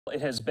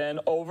It has been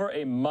over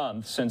a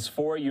month since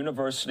 4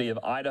 University of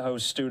Idaho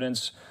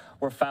students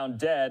were found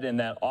dead in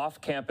that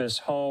off-campus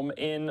home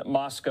in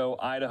Moscow,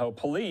 Idaho.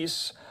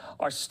 Police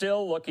are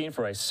still looking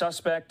for a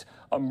suspect,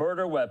 a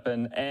murder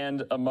weapon,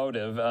 and a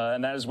motive.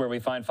 And that is where we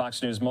find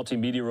Fox News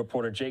multimedia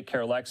reporter Jake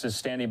Goncalves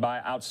standing by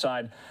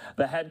outside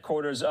the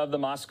headquarters of the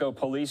Moscow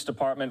Police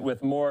Department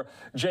with more.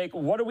 Jake,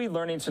 what are we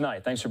learning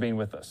tonight? Thanks for being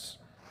with us.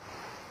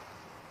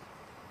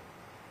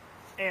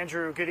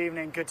 Andrew, good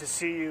evening. Good to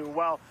see you.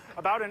 Well,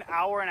 about an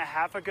hour and a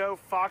half ago,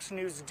 Fox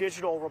News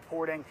Digital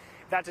reporting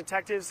that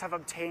detectives have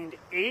obtained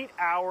 8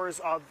 hours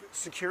of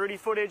security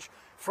footage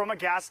from a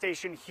gas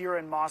station here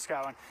in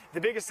Moscow. And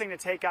the biggest thing to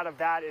take out of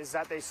that is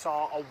that they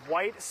saw a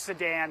white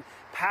sedan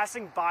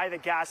passing by the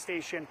gas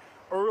station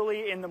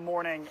early in the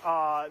morning,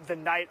 the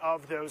night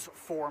of those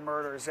 4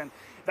 murders. And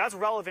that's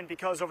relevant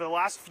because over the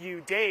last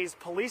few days,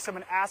 police have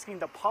been asking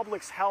the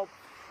public's help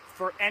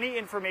for any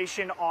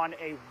information on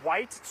a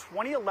white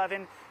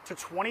 2011 to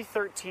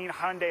 2013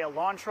 Hyundai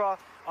Elantra.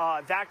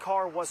 That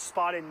car was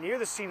spotted near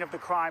the scene of the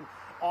crime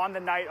on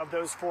the night of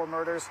those 4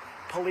 murders.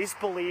 Police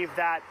believe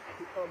that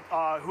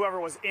whoever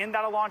was in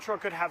that Elantra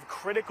could have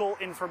critical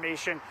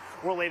information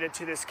related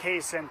to this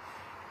case. And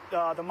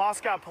the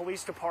Moscow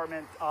Police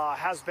Department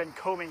has been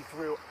combing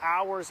through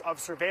hours of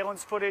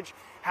surveillance footage.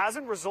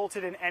 Hasn't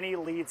resulted in any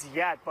leads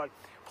yet, but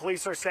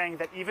police are saying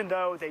that even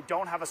though they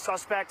don't have a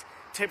suspect,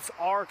 tips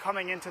are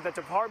coming into the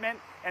department,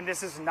 and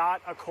this is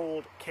not a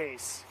cold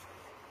case.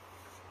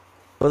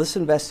 Well, this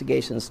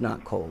investigation is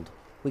not cold.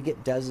 We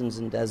get dozens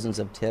and dozens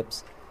of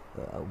tips.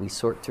 We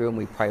sort through them,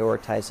 we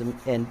prioritize them,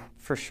 and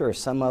for sure,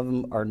 some of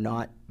them are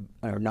not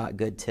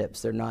good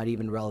tips. They're not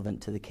even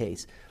relevant to the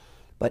case.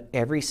 But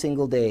every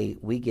single day,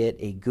 we get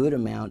a good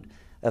amount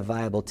of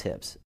viable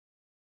tips.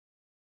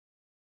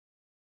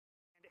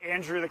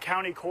 Andrew, the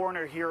county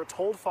coroner here,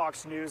 told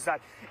Fox News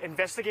that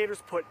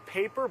investigators put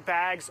paper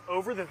bags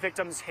over the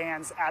victim's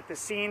hands at the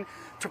scene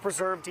to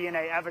preserve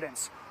DNA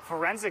evidence.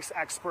 Forensics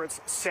experts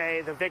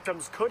say the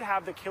victims could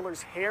have the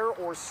killer's hair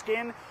or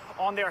skin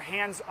on their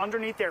hands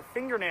underneath their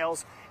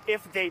fingernails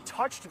if they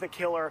touched the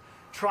killer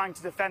trying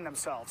to defend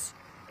themselves.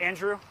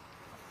 Andrew?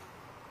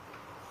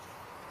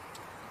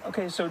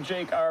 Okay, so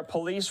Jake, are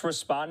police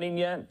responding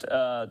yet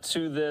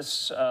to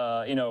this,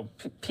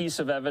 piece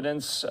of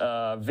evidence,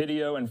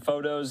 video and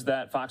photos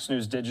that Fox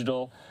News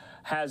Digital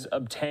has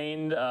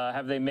obtained?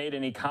 Have they made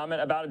any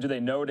comment about it? Do they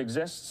know it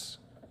exists?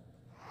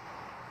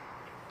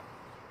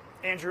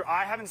 Andrew,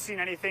 I haven't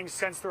seen anything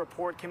since the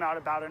report came out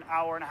about an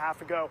hour and a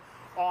half ago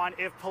on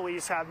if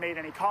police have made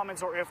any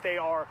comments or if they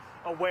are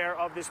aware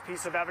of this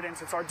piece of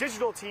evidence. It's our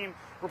digital team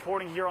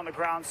reporting here on the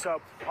ground,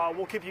 so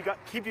we'll keep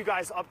you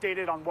guys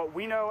updated on what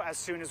we know as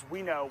soon as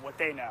we know what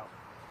they know.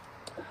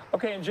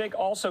 Okay, and Jake,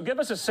 also give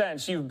us a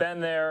sense. You've been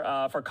there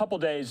for a couple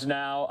days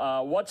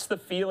now. What's the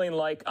feeling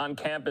like on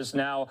campus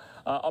now,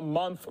 a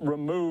month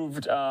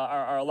removed?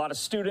 Are a lot of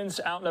students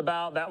out and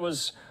about? That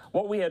was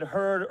what we had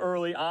heard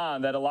early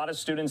on, that a lot of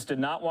students did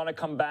not want to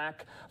come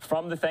back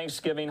from the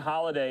Thanksgiving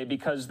holiday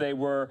because they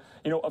were,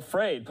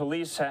 afraid.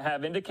 Police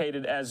have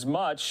indicated as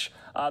much,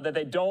 that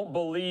they don't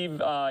believe,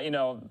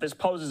 this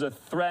poses a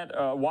threat,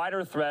 a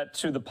wider threat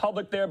to the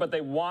public there, but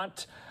they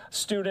want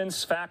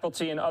students,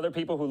 faculty, and other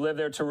people who live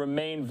there to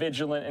remain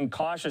vigilant and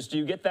cautious. Do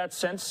you get that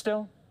sense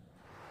still?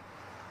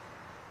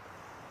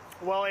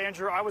 Well,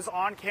 Andrew, I was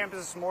on campus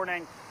this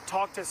morning,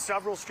 talked to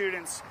several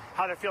students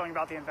how they're feeling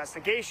about the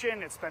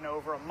investigation. It's been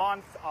over a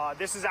month.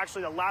 This is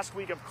actually the last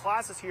week of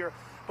classes here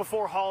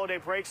before holiday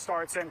break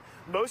starts, and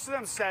most of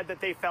them said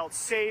that they felt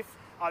safe,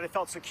 they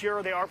felt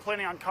secure. They are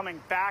planning on coming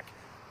back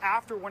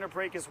after winter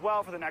break as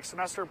well for the next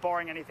semester,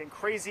 barring anything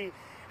crazy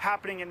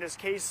happening in this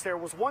case. There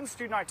was one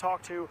student I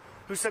talked to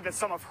who said that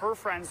some of her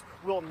friends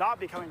will not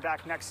be coming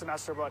back next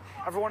semester, but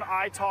everyone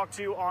I talked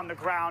to on the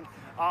ground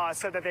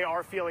said that they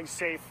are feeling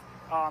safe.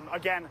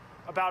 Again,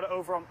 about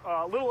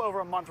a little over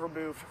a month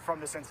removed from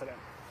this incident.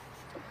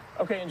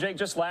 Okay, and Jake,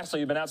 just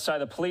lastly, you've been outside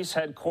the police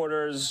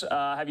headquarters.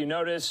 Have you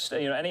noticed,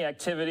 any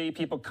activity,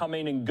 people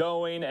coming and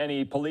going,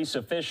 any police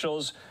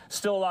officials?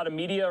 Still a lot of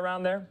media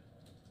around there?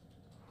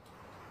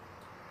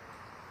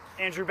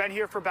 Andrew, been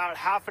here for about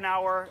half an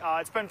hour.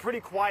 It's been pretty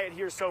quiet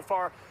here so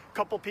far. A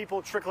couple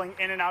people trickling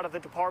in and out of the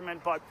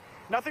department, but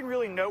nothing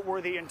really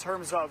noteworthy in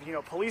terms of,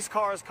 police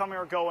cars coming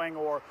or going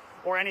or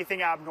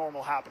anything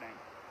abnormal happening.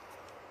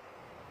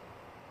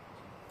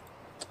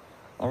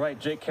 All right,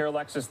 Jake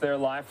Goncalves there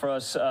live for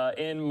us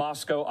in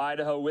Moscow,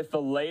 Idaho, with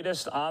the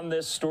latest on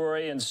this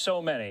story, and so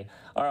many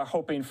are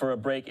hoping for a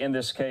break in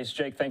this case.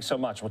 Jake, thanks so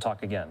much. We'll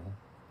talk again.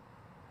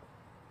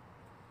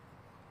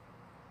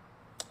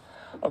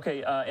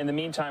 Okay, in the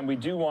meantime, we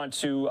do want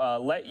to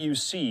let you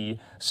see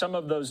some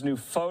of those new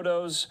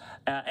photos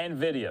and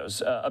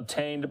videos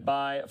obtained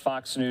by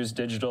Fox News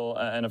Digital,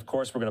 and of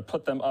course, we're going to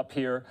put them up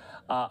here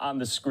on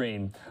the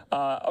screen.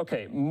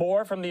 Okay,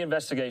 more from the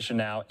investigation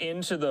now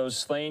into those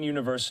slain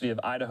University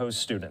of Idaho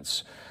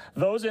students.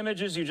 Those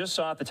images you just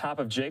saw at the top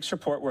of Jake's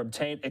report were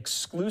obtained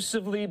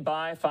exclusively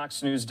by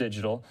Fox News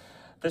Digital.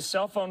 This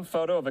cell phone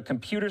photo of a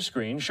computer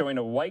screen showing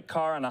a white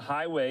car on a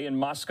highway in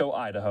Moscow,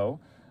 Idaho.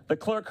 The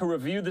clerk who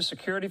reviewed the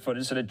security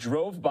footage said it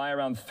drove by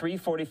around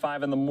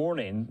 3:45 in the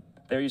morning.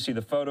 There you see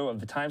the photo of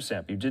the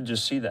timestamp. You did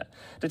just see that.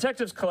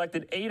 Detectives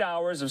collected 8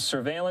 hours of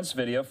surveillance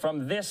video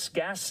from this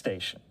gas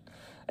station.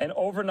 An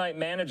overnight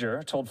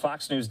manager told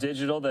Fox News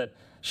Digital that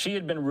she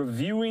had been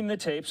reviewing the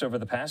tapes over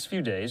the past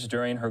few days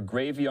during her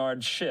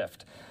graveyard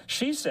shift.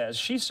 She says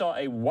she saw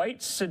a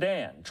white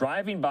sedan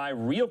driving by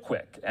real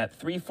quick at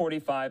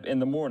 3:45 in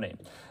the morning.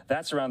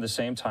 That's around the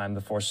same time the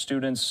 4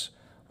 students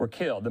were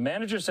killed. The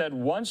manager said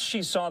once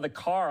she saw the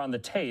car on the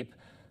tape,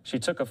 she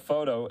took a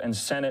photo and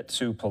sent it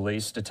to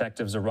police.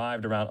 Detectives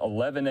arrived around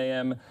 11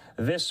 a.m.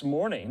 this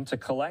morning to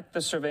collect the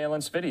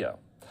surveillance video.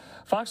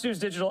 Fox News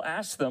Digital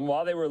asked them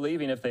while they were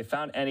leaving if they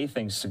found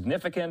anything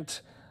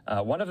significant.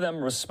 One of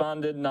them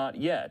responded, not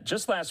yet.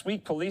 Just last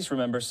week, police,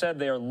 remember, said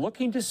they are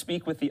looking to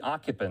speak with the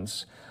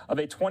occupants of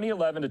a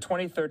 2011 to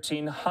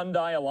 2013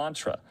 Hyundai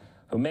Elantra,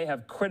 who may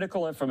have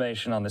critical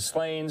information on the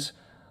slayings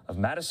of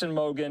Madison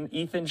Mogen,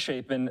 Ethan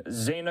Chapin,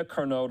 Xana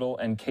Kernodle,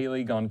 and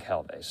Kaylee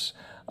Goncalves.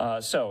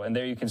 And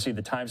there you can see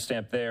the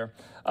timestamp there.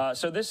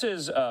 So this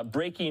is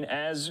breaking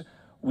as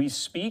we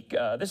speak.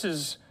 This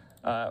is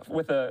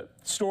with a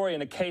story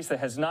in a case that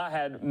has not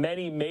had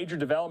many major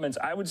developments.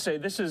 I would say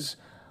this is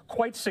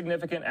quite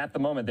significant at the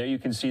moment. There you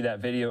can see that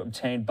video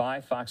obtained by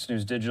Fox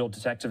News Digital.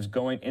 Detectives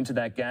going into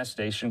that gas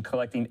station,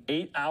 collecting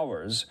 8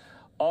 hours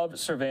of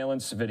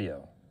surveillance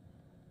video.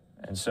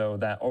 And so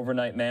that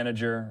overnight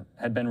manager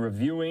had been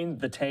reviewing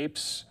the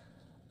tapes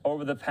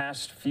over the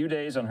past few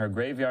days on her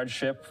graveyard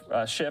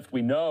shift.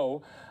 We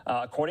know,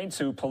 according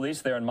to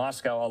police there in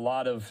Moscow, a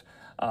lot of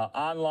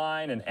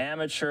online and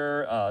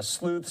amateur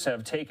sleuths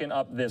have taken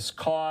up this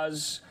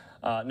cause.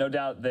 No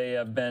doubt they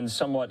have been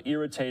somewhat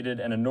irritated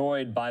and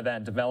annoyed by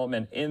that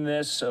development in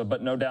this,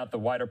 but no doubt the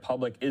wider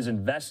public is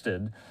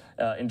invested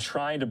in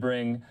trying to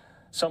bring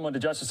someone to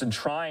justice and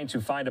trying to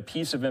find a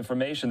piece of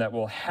information that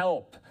will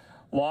help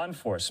law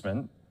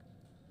enforcement,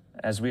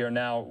 as we are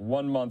now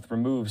 1 month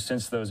removed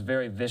since those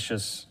very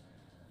vicious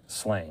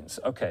slayings.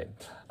 Okay,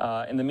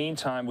 in the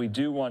meantime, we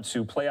do want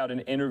to play out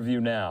an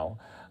interview now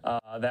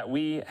that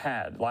we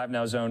had. Live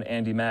Now's own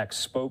Andy Mack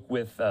spoke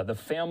with the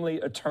family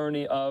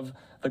attorney of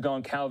the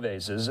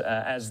Goncalves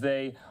as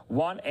they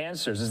want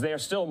answers, as they are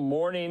still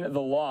mourning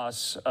the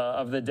loss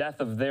of the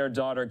death of their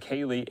daughter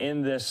Kaylee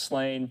in this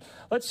slaying.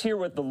 Let's hear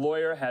what the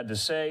lawyer had to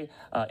say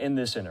in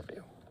this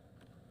interview.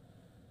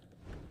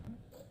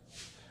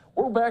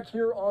 We're back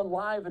here on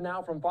Live and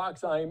Now from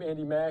Fox. I'm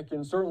Andy Mack,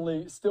 and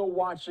certainly still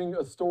watching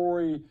a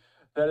story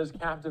that has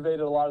captivated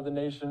a lot of the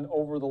nation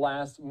over the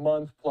last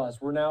month plus.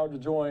 We're now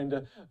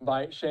joined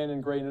by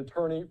Shanon Gray, an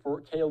attorney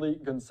for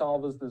Kaylee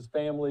Goncalves, this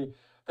family.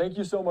 Thank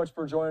you so much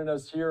for joining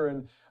us here.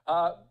 And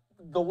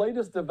the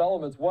latest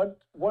developments, what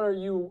are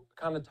you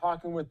kind of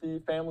talking with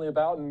the family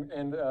about,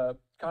 and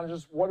kind of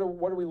just what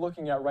are we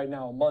looking at right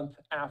now, a month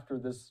after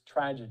this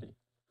tragedy?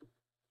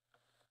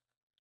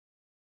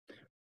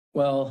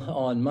 Well,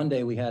 on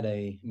Monday, we had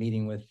a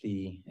meeting with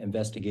the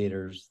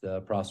investigators, the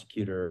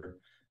prosecutor,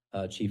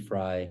 Chief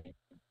Fry,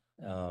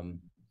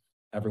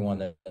 everyone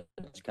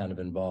that's kind of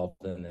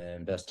involved in the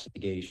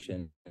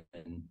investigation.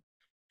 And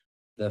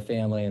the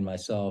family and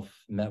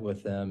myself met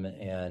with them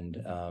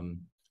and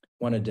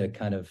wanted to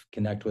kind of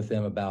connect with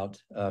them about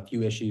a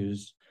few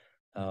issues.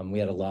 We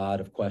had a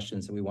lot of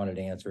questions that we wanted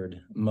answered.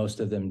 Most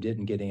of them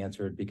didn't get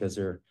answered because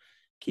they're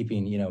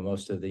keeping,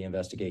 most of the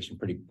investigation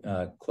pretty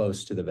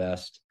close to the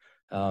vest.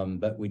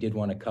 But we did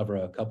want to cover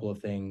a couple of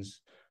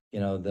things.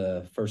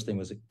 The first thing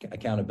was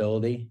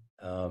accountability.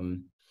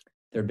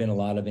 There have been a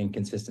lot of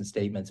inconsistent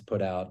statements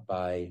put out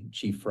by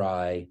Chief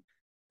Fry,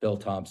 Bill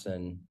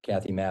Thompson,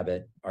 Kathy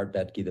Mabbitt, Art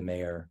Betke, the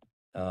mayor,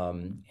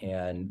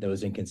 and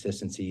those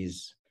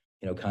inconsistencies,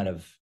 kind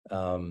of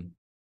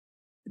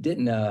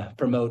didn't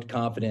promote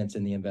confidence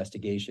in the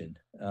investigation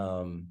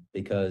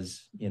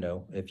because,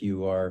 if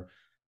you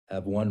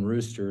have one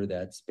rooster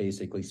that's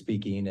basically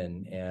speaking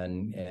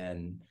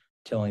and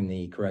telling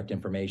the correct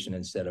information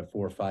instead of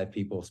 4 or 5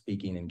 people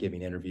speaking and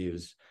giving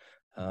interviews,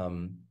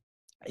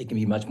 it can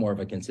be much more of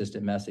a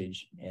consistent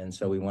message. And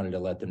so we wanted to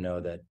let them know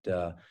that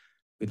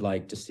we'd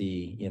like to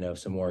see,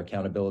 some more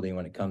accountability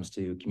when it comes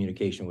to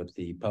communication with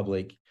the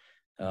public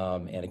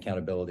and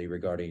accountability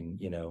regarding,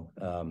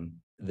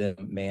 them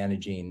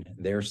managing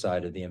their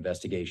side of the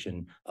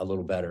investigation a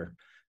little better.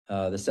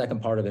 The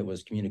second part of it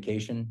was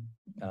communication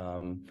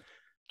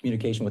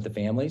with the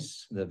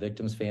families, the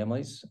victims'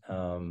 families,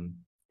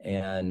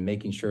 and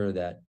making sure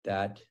that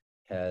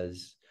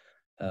has,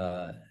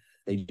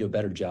 they do a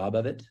better job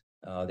of it.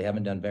 They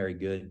haven't done a very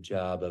good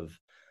job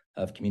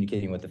of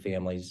communicating with the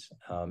families.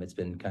 It's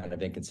been kind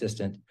of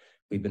inconsistent.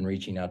 We've been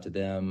reaching out to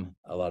them,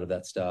 a lot of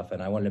that stuff.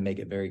 And I wanted to make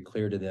it very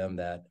clear to them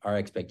that our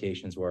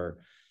expectations were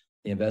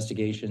the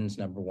investigations,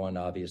 number one,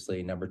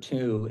 obviously. Number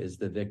two is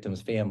the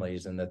victims'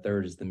 families. And the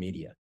third is the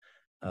media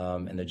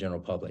and the general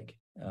public.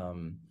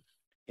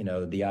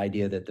 The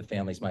idea that the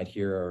families might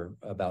hear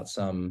about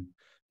some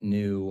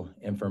new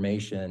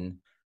information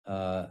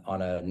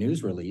on a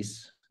news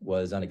release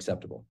was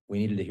unacceptable. We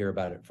needed to hear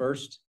about it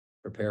first,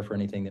 prepare for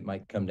anything that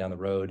might come down the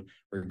road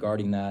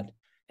regarding that,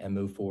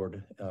 move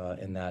forward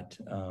in that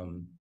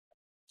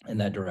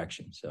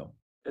direction. So.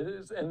 It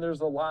is, and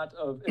there's a lot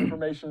of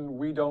information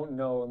we don't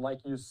know. And like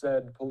you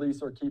said,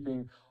 police are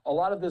keeping a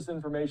lot of this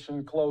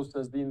information close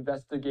as the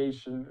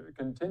investigation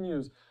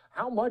continues.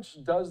 How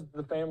much does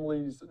the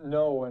families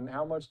know, and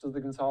how much does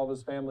the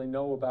Goncalves family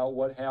know about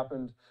what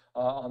happened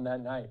on that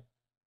night?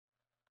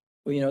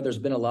 Well, there's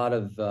been a lot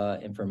of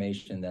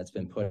information that's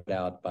been put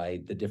out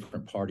by the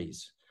different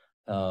parties.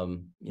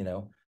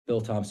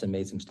 Bill Thompson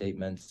made some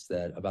statements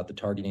about the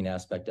targeting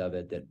aspect of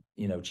it that,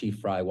 Chief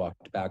Fry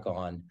walked back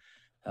on.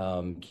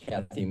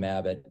 Kathy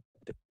Mabbitt,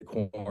 the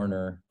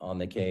coroner on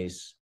the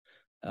case,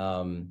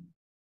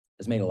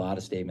 has made a lot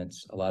of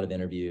statements, a lot of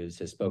interviews,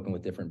 has spoken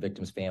with different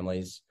victims'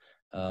 families.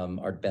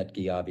 Art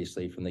Betke,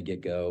 obviously, from the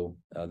get-go,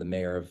 the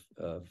mayor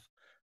of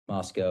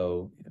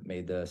Moscow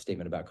made the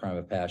statement about crime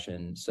of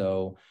passion.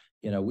 So,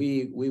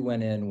 we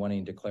went in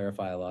wanting to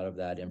clarify a lot of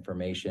that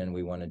information.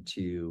 We wanted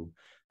to,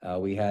 I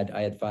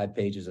had 5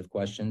 pages of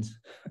questions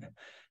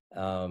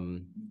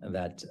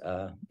that,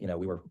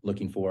 we were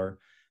looking for.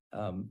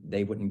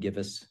 They wouldn't give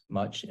us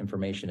much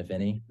information, if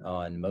any,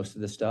 on most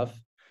of the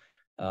stuff.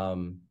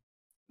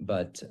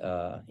 But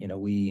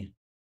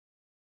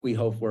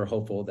we're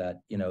hopeful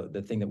that,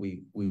 the thing that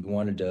we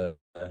wanted to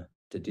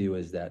do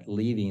is that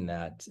leaving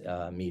that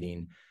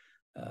meeting,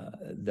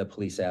 the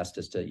police asked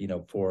us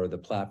to, for the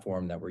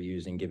platform that we're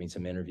using, giving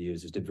some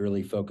interviews, is to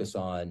really focus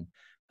on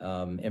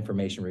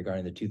information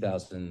regarding the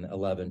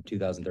 2011,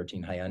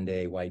 2013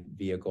 Hyundai white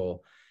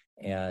vehicle,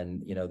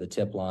 and the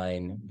tip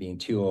line being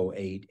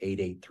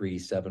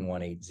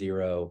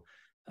 208-883-7180,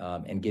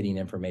 and getting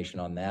information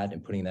on that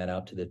and putting that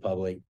out to the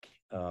public.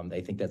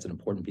 I think that's an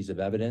important piece of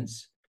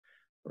evidence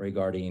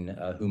regarding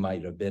who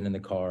might have been in the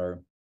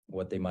car,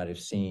 what they might have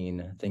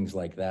seen, things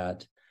like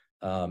that.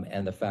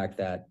 And the fact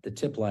that the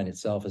tip line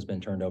itself has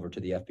been turned over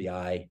to the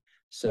FBI.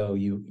 So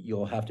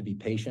you'll have to be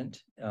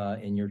patient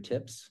in your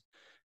tips.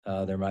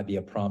 There might be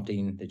a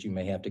prompting that you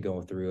may have to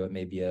go through. It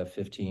may be a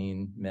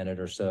 15-minute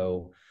or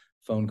so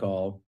phone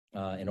call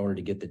in order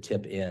to get the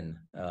tip in.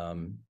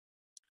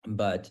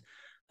 But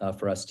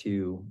for us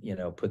to,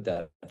 put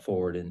that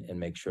forward and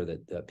make sure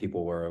that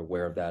people were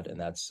aware of that, and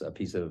that's a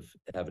piece of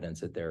evidence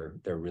that they're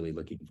really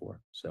looking for.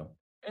 So.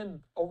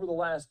 And over the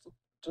last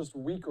just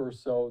week or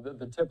so,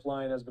 the tip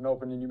line has been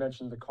opened, and you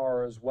mentioned the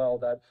car as well,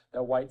 that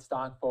white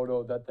stock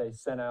photo that they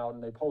sent out,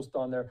 and they post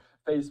on their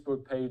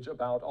Facebook page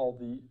about all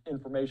the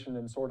information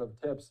and sort of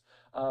tips.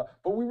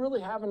 But we really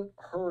haven't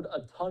heard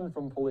a ton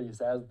from police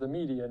as the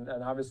media,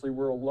 and obviously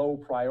we're a low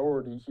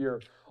priority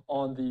here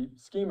on the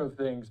scheme of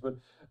things. But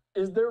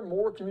is there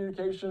more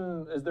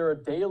communication? Is there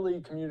a daily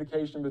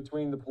communication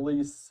between the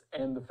police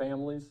and the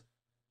families?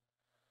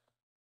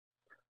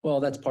 Well,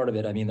 that's part of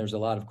it. I mean, there's a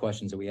lot of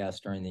questions that we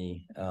asked during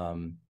the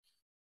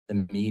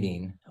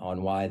meeting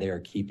on why they are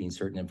keeping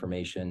certain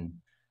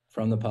information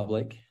from the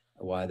public,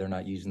 why they're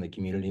not using the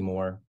community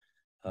more,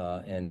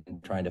 and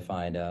trying to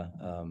find a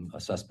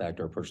suspect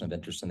or a person of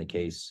interest in the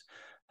case.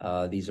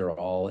 These are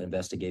all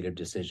investigative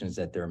decisions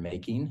that they're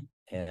making,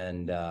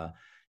 and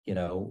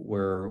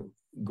we're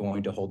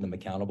going to hold them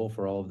accountable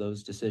for all of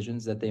those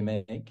decisions that they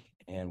make.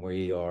 And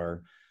we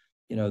are,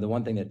 the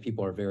one thing that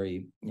people are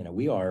very,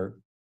 we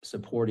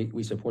support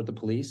the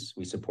police,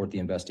 we support the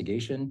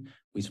investigation,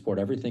 we support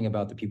everything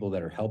about the people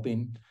that are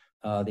helping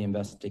the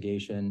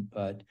investigation,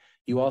 but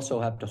you also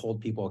have to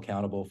hold people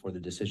accountable for the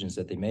decisions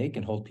that they make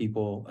and hold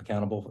people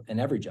accountable in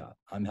every job.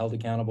 I'm held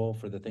accountable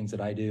for the things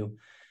that I do.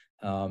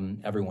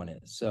 Everyone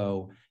is.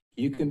 So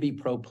you can be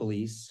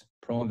pro-police,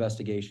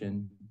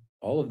 pro-investigation,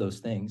 all of those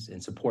things,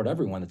 and support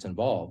everyone that's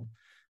involved,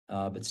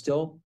 but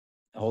still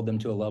hold them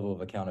to a level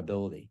of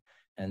accountability.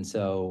 And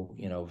so,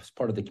 as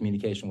part of the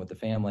communication with the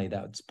family,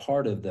 that's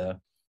part of the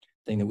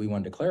thing that we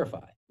wanted to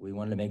clarify. We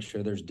wanted to make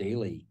sure there's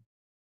daily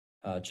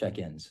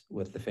check-ins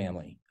with the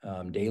family,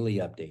 daily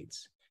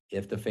updates.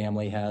 If the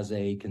family has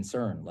a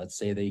concern, let's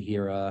say they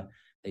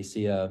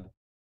see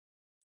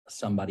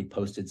somebody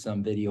posted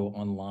some video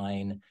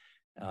online,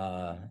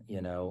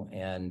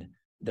 and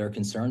they're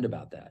concerned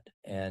about that.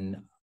 And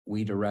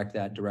we direct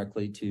that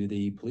directly to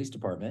the police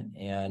department,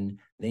 and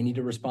they need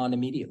to respond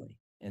immediately.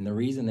 And the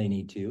reason they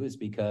need to is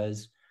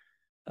because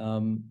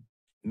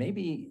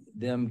maybe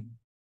them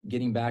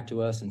getting back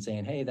to us and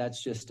saying, hey,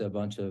 that's just a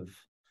bunch of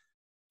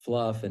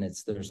fluff and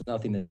there's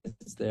nothing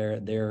that's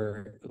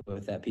there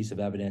with that piece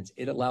of evidence.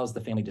 It allows the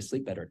family to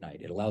sleep better at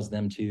night. It allows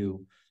them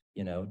to,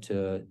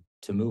 to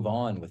move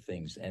on with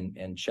things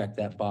and check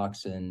that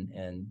box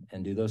and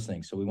do those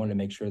things. So we wanted to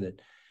make sure that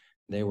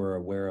they were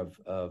aware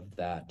of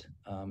that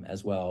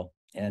as well.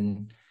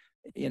 And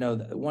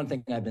one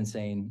thing I've been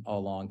saying all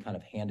along, kind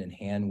of hand in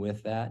hand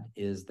with that,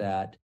 is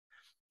that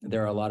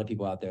there are a lot of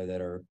people out there that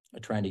are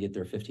trying to get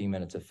their 15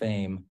 minutes of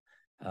fame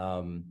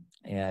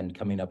and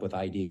coming up with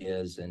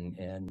ideas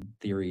and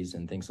theories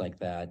and things like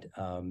that.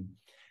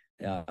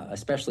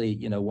 Especially,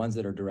 ones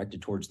that are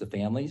directed towards the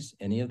families,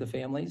 any of the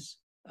families.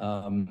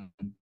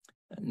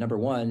 Number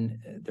one,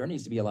 there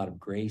needs to be a lot of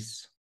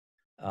grace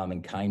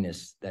and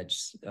kindness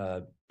that's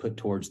put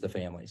towards the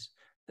families.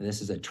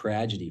 This is a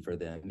tragedy for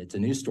them. It's a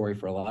news story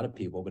for a lot of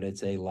people, but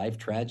it's a life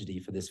tragedy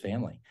for this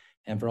family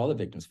and for all the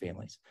victims'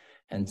 families.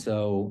 And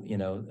so,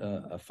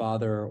 a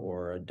father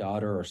or a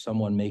daughter or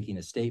someone making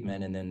a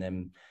statement and then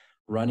them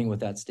running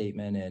with that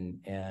statement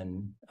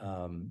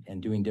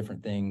and doing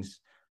different things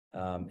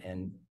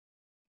and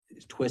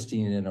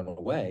twisting it in a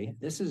way.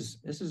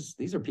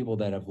 These are people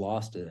that have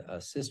lost a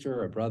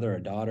sister, a brother,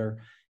 a daughter,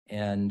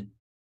 and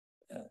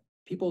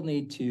people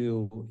need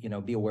to,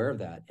 be aware of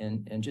that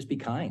and just be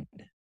kind.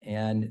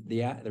 And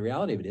the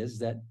reality of it is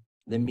that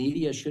the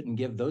media shouldn't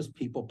give those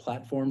people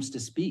platforms to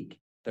speak.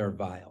 They're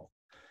vile.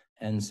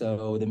 And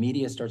so the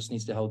media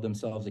needs to hold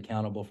themselves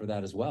accountable for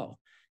that as well.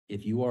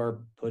 If you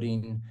are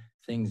putting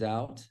things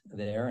out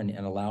there and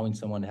allowing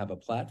someone to have a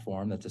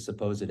platform that's a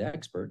supposed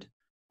expert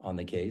on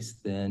the case,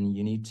 then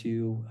you need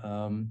to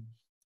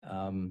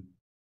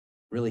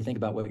really think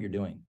about what you're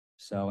doing.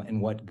 So,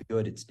 and what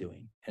good it's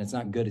doing. And it's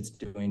not good it's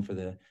doing for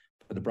the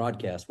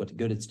broadcast, what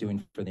good it's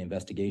doing for the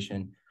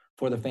investigation,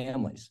 for the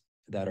families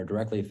that are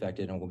directly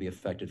affected and will be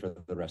affected for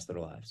the rest of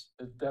their lives.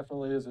 It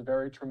definitely is a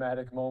very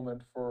traumatic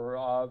moment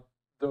for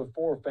the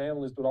four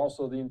families, but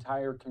also the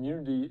entire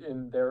community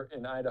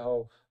in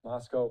Idaho,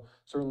 Moscow.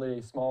 Certainly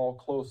a small,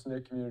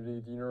 close-knit community,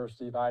 the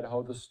University of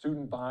Idaho, the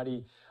student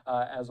body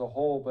as a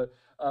whole. But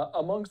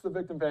amongst the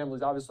victim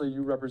families, obviously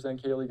you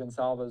represent Kaylee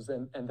Goncalves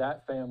and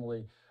that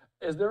family.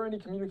 Is there any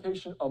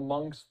communication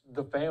amongst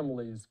the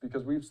families?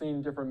 Because we've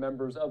seen different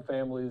members of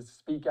families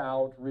speak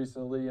out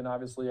recently, and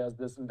obviously as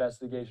this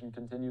investigation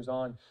continues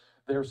on,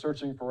 they're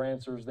searching for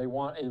answers. They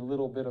want a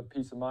little bit of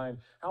peace of mind.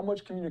 How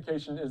much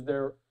communication is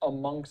there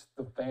amongst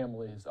the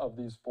families of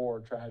these four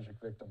tragic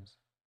victims?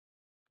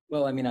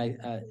 Well, I mean,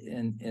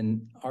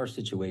 in our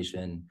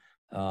situation,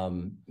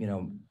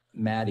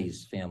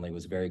 Maddie's family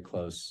was very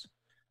close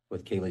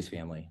with Kaylee's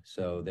family,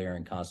 so they're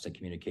in constant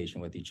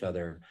communication with each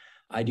other.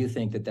 I do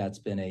think that that's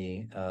been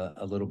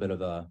a little bit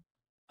of a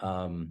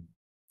how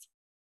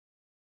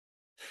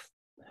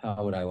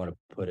would I want to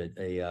put it,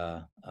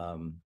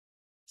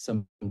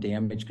 some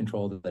damage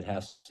control that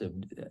has to,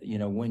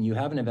 when you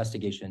have an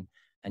investigation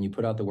and you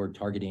put out the word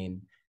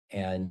targeting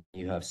and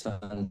you have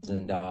sons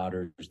and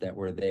daughters that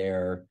were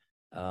there,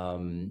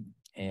 and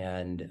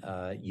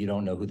you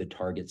don't know who the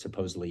target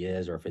supposedly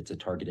is, or if it's a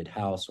targeted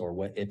house,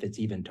 or if it's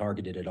even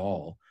targeted at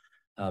all,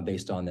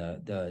 based on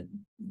the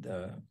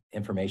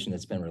information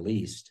that's been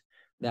released,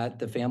 that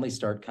the families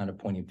start kind of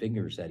pointing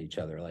fingers at each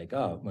other, like,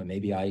 oh, well,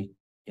 maybe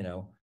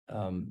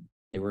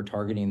they were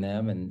targeting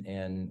them,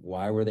 and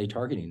why were they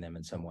targeting them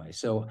in some way?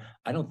 So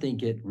I don't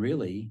think it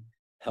really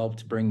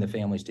helped bring the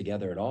families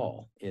together at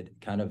all. It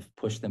kind of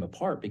pushed them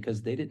apart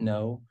because they didn't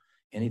know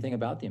anything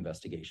about the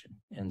investigation.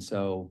 And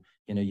so,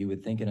 you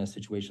would think in a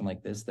situation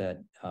like this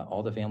that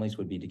all the families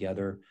would be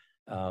together,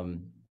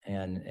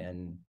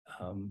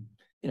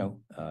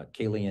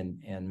 Kaylee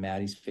and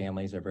Maddie's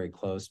families are very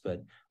close,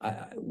 but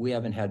we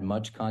haven't had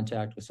much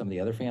contact with some of the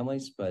other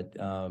families, but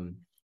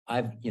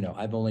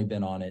I've only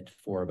been on it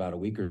for about a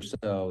week or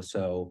so.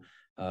 So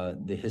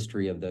the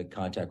history of the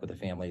contact with the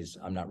families,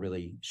 I'm not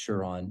really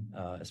sure on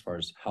as far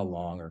as how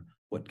long or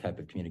what type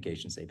of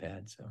communications they've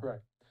had. So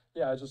correct.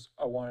 Yeah,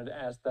 I wanted to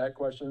ask that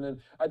question. And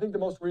I think the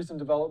most recent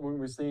development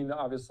we've seen,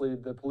 obviously,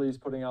 the police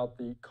putting out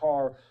the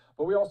car,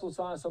 but we also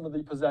saw some of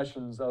the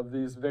possessions of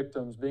these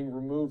victims being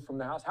removed from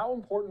the house. How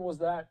important was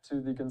that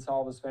to the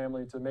Goncalves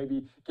family to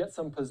maybe get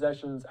some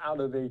possessions out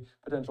of a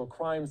potential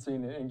crime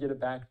scene and get it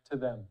back to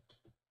them?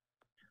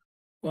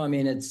 Well, I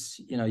mean, it's,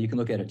 you can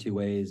look at it two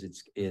ways.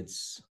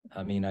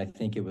 I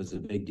think it was a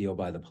big deal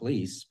by the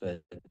police,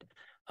 but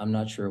I'm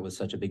not sure it was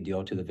such a big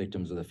deal to the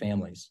victims or the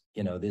families.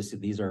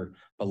 These are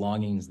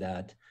belongings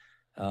that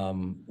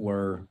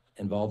were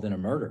involved in a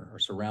murder or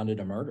surrounded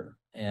a murder.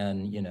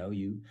 And,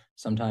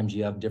 sometimes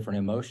you have different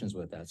emotions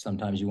with that.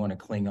 Sometimes you want to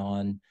cling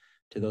on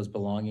to those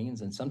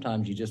belongings, and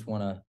sometimes you just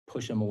want to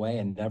push them away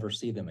and never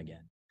see them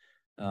again,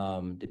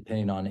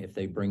 depending on if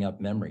they bring up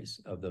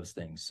memories of those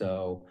things.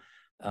 So,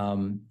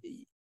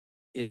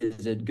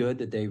 is it good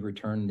that they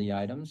return the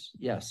items?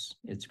 Yes,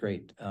 it's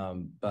great.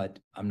 But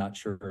I'm not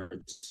sure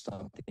it's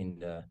something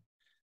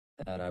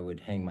that I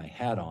would hang my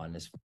hat on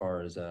as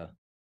far as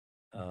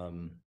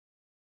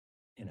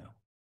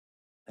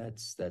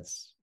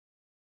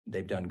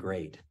they've done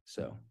great.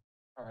 So.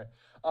 All right.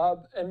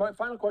 And my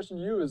final question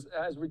to you is,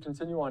 as we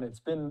continue on,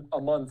 it's been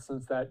a month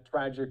since that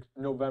tragic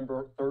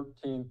November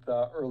 13th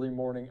early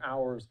morning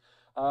hours.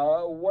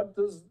 What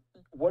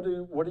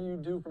do you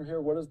do from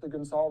here? What does the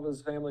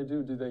Goncalves family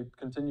do? Do they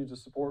continue to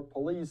support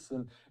police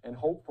and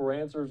hope for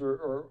answers,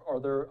 or are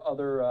there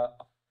other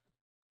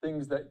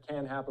things that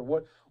can happen?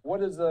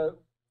 What does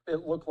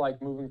it look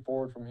like moving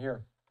forward from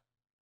here?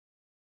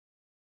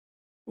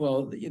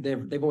 Well,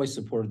 they've always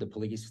supported the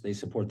police. They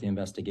support the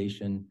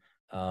investigation.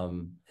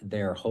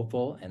 They're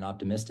hopeful and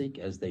optimistic,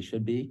 as they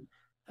should be,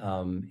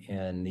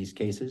 in these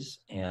cases,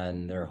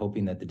 and they're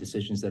hoping that the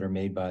decisions that are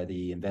made by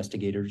the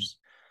investigators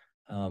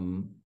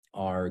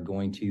are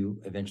going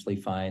to eventually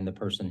find the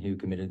person who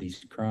committed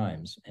these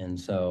crimes. And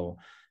so,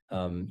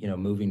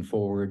 moving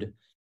forward,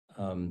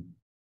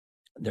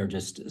 they're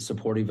just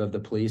supportive of the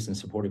police and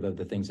supportive of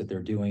the things that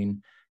they're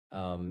doing.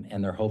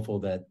 And they're hopeful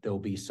that there'll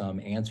be some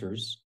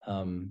answers.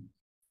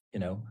 You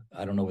know,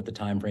 I don't know what the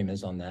time frame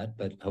is on that,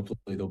 but hopefully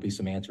there'll be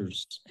some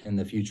answers in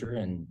the future,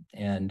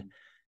 and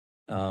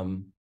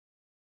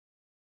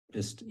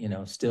just, you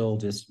know, still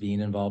just being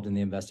involved in the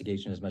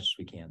investigation as much as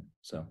we can.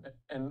 So,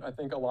 and I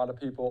think a lot of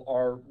people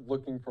are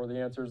looking for the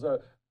answers.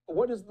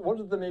 What is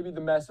maybe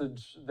the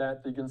message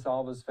that the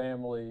Goncalves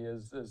family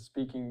is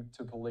speaking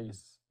to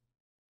police?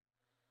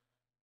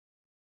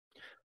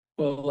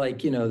 well,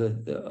 like, you know,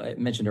 I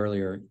mentioned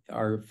earlier,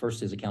 our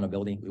first is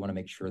accountability. We want to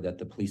make sure that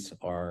the police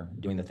are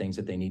doing the things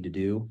that they need to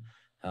do,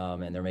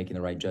 and they're making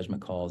the right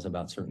judgment calls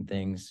about certain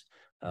things.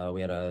 We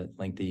had a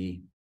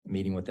lengthy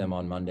meeting with them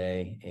on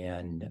Monday,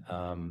 and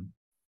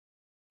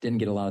didn't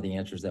get a lot of the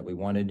answers that we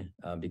wanted,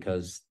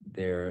 because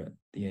they're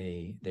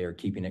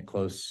keeping it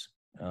close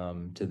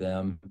to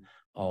them,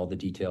 all the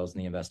details in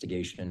the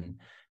investigation.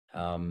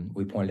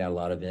 We pointed out a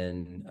lot of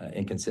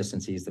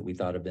inconsistencies that we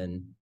thought have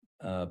been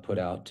put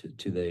out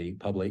to the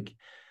public,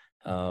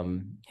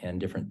 and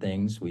different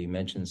things. We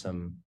mentioned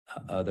some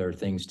other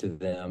things to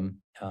them.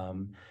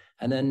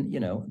 And then, you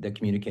know, the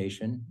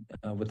communication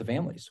with the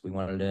families. We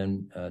wanted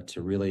them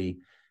to really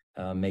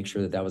make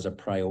sure that that was a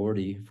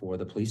priority for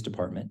the police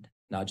department,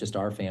 not just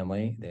our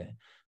family,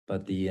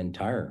 but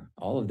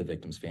all of the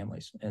victims'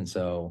 families. And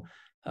so,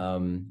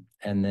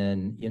 and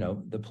then, you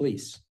know, the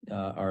police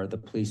are the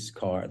police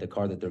car, the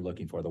car that they're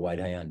looking for, the white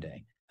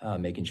Hyundai,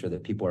 making sure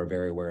that people are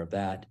very aware of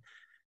that.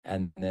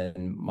 And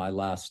then my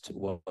last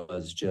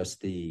was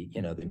just the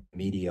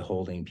media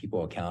holding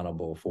people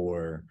accountable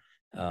for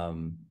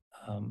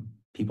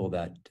people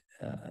that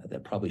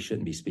probably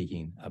shouldn't be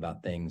speaking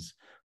about things,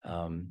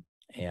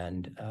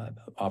 and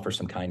offer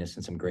some kindness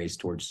and some grace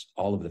towards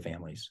all of the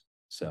families.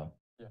 So.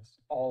 Yes,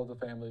 all of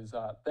the families.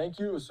 Thank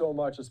you so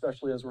much,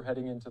 especially as we're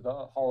heading into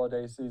the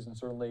holiday season.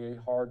 Certainly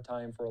a hard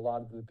time for a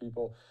lot of the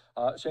people.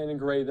 Shanon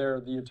Gray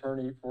there, the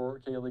attorney for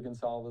Kaylee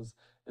Goncalves,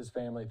 his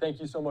family. Thank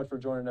you so much for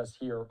joining us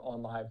here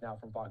on Live Now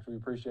from Fox. We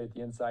appreciate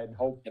the insight and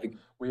hope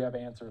we have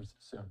answers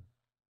soon.